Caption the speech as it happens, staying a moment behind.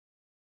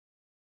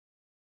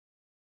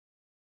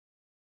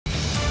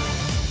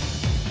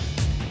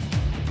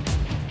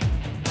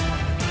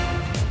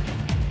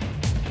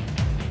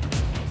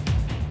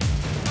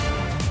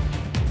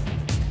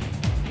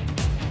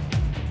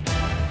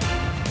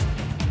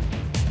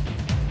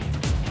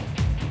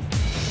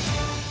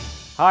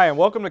Hi, and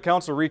welcome to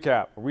Council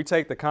Recap, where we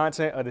take the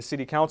content of the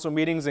City Council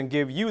meetings and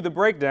give you the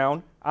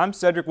breakdown. I'm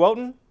Cedric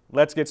Welton.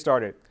 Let's get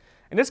started.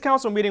 In this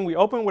council meeting, we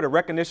open with a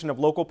recognition of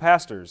local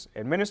pastors,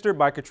 administered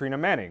by Katrina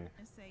Manning.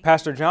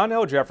 Pastor John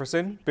L.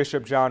 Jefferson,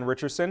 Bishop John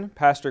Richardson,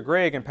 Pastor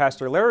Greg, and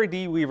Pastor Larry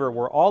D. Weaver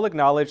were all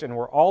acknowledged and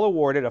were all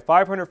awarded a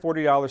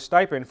 $540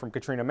 stipend from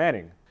Katrina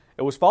Manning.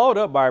 It was followed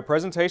up by a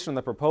presentation on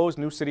the proposed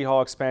new City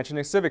Hall expansion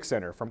and Civic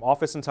Center from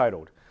Office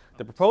entitled,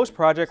 "The proposed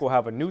project will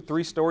have a new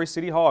 3-story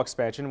City Hall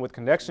expansion with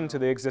connection to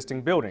the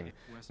existing building,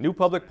 new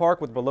public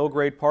park with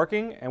below-grade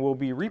parking, and will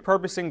be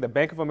repurposing the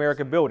Bank of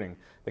America building."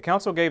 The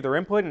council gave their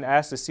input and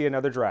asked to see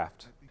another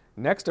draft.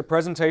 Next, a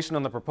presentation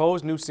on the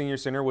proposed new senior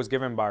center was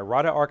given by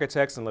Rada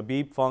Architects and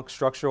Labib Funk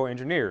Structural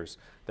Engineers.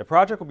 The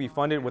project will be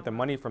funded with the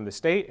money from the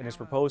state and is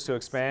proposed to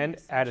expand,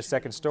 add a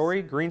second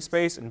story, green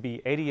space, and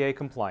be ADA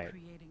compliant.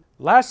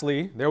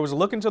 Lastly, there was a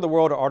look into the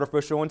world of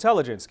artificial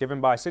intelligence given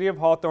by City of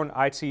Hawthorne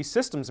IT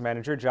Systems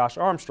Manager Josh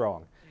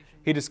Armstrong.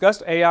 He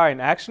discussed AI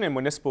in action in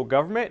municipal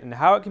government and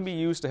how it can be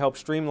used to help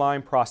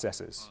streamline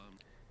processes.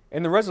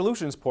 In the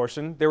resolutions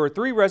portion, there were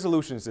 3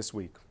 resolutions this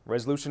week.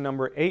 Resolution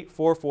number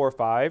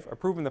 8445,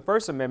 approving the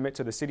First Amendment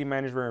to the City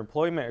Manager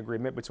Employment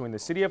Agreement between the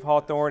City of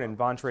Hawthorne and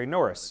Vontre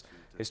Norris.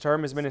 His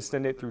term has been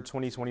extended through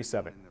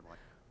 2027.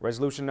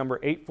 Resolution number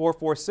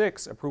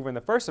 8446, approving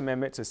the First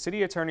Amendment to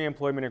City Attorney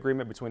Employment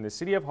Agreement between the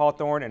City of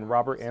Hawthorne and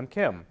Robert M.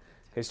 Kim.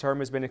 His term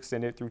has been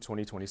extended through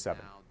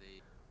 2027.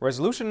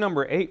 Resolution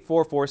number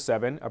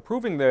 8447,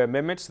 approving the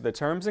amendments to the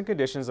terms and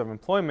conditions of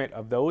employment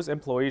of those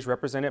employees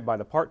represented by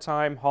the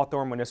part-time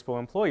Hawthorne Municipal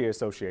Employee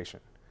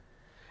Association.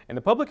 In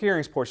the public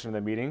hearings portion of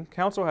the meeting,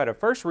 Council had a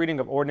first reading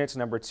of ordinance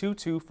number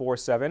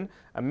 2247,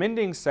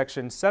 amending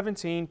section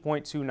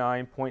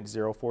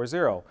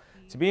 17.29.040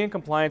 to be in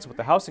compliance with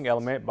the housing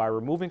element by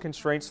removing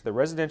constraints to the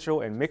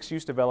residential and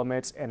mixed-use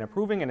developments and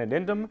approving an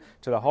addendum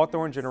to the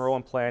Hawthorne General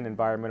and Plan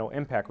Environmental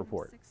Impact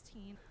Report.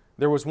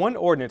 There was one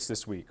ordinance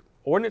this week.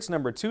 Ordinance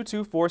number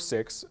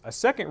 2246, a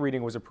second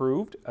reading was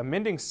approved,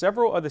 amending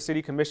several of the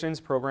City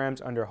Commission's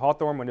programs under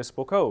Hawthorne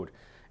Municipal Code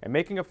and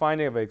making a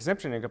finding of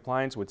exemption in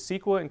compliance with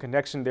CEQA in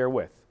connection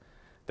therewith.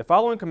 The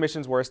following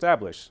commissions were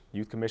established: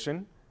 Youth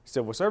Commission,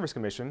 Civil Service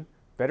Commission,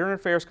 Veteran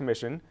Affairs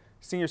Commission,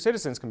 Senior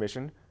Citizens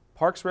Commission,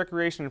 Parks,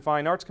 Recreation, and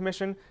Fine Arts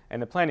Commission,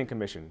 and the Planning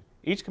Commission.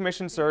 Each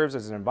commission serves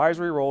as an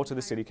advisory role to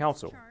the City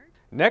Council.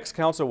 Next,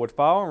 Council would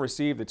file and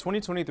receive the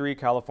 2023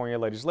 California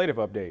Legislative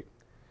Update.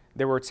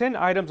 There were 10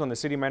 items on the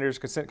City Manager's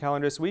consent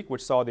calendar this week,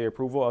 which saw the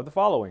approval of the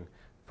following.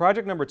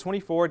 Project number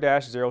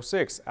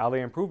 24-06,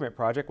 Alley Improvement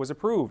Project, was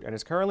approved and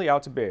is currently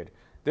out to bid.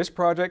 This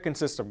project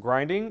consists of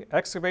grinding,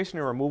 excavation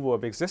and removal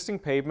of existing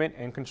pavement,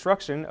 and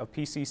construction of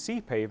PCC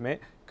pavement,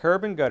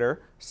 curb and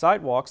gutter,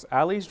 sidewalks,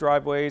 alleys,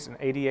 driveways, and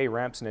ADA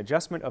ramps, and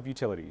adjustment of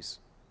utilities.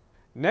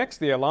 Next,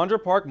 the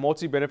Alondra Park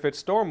Multi-Benefit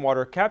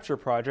Stormwater Capture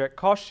Project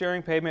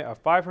cost-sharing payment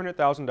of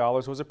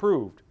 $500,000 was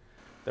approved.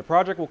 The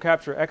project will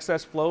capture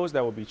excess flows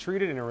that will be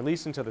treated and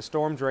released into the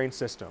storm drain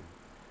system.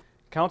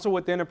 Council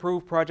would then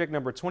approve project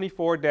number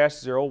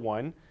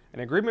 24-01, an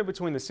agreement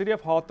between the City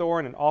of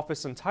Hawthorne and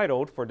Office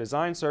entitled for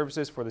design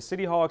services for the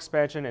City Hall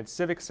expansion and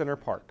Civic Center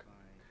Park.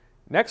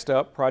 Next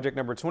up, project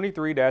number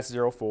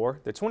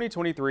 23-04, the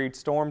 2023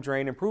 Storm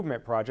Drain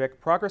Improvement Project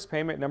progress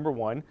payment number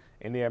 1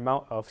 in the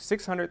amount of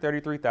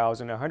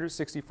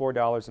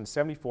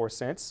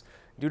 $633,164.74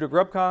 due to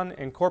Grubcon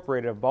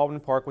Incorporated of Baldwin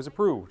Park was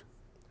approved.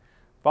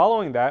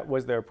 Following that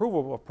was the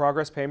approval of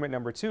progress payment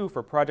number 2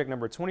 for project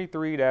number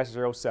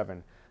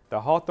 23-07,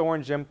 the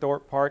Hawthorne Jim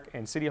Thorpe Park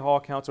and City Hall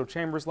Council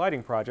Chambers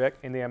Lighting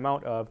Project in the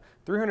amount of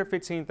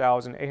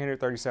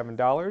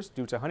 $315,837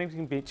 due to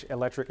Huntington Beach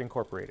Electric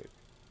Incorporated.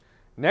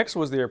 Next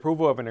was the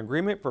approval of an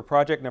agreement for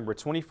project number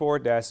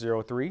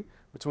 24-03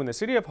 between the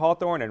City of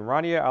Hawthorne and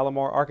Rania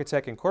Alomar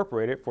Architect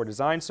Incorporated for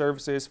design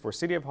services for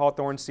City of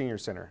Hawthorne Senior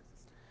Center.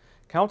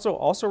 Council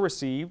also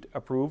received,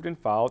 approved, and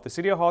filed the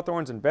City of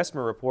Hawthorne's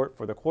investment report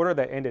for the quarter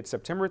that ended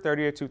September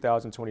 30,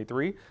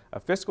 2023,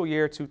 of fiscal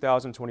year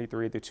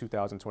 2023 to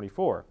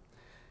 2024.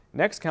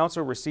 Next,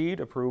 Council received,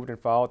 approved, and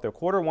filed the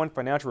Quarter 1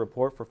 financial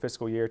report for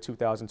fiscal year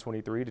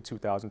 2023 to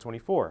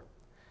 2024.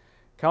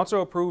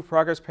 Council approved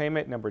progress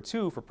payment number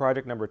 2 for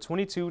project number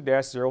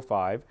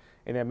 22-05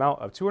 in the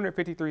amount of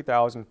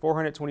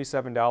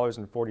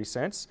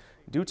 $253,427.40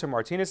 due to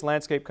Martinez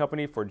Landscape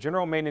Company for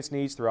general maintenance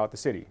needs throughout the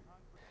city.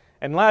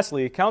 And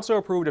lastly, Council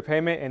approved a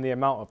payment in the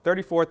amount of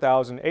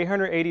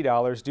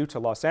 $34,880 due to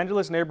Los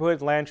Angeles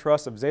Neighborhood Land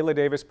Trust of Zayla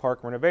Davis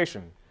Park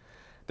renovation.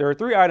 There are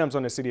 3 items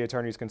on the City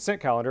Attorney's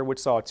consent calendar which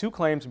saw 2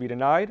 claims be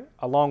denied,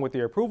 along with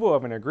the approval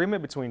of an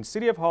agreement between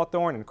City of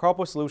Hawthorne and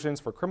Carpal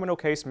Solutions for criminal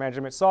case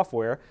management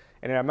software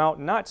in an amount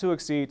not to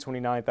exceed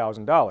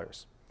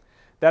 $29,000.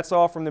 That's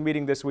all from the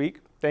meeting this week.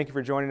 Thank you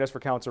for joining us for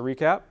Council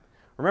Recap.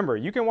 Remember,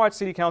 you can watch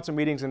City Council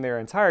meetings in their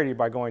entirety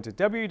by going to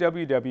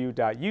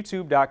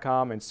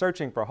www.youtube.com and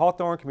searching for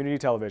Hawthorne Community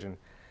Television.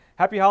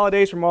 Happy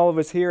holidays from all of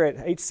us here at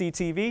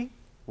HCTV.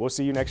 We'll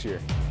see you next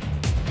year.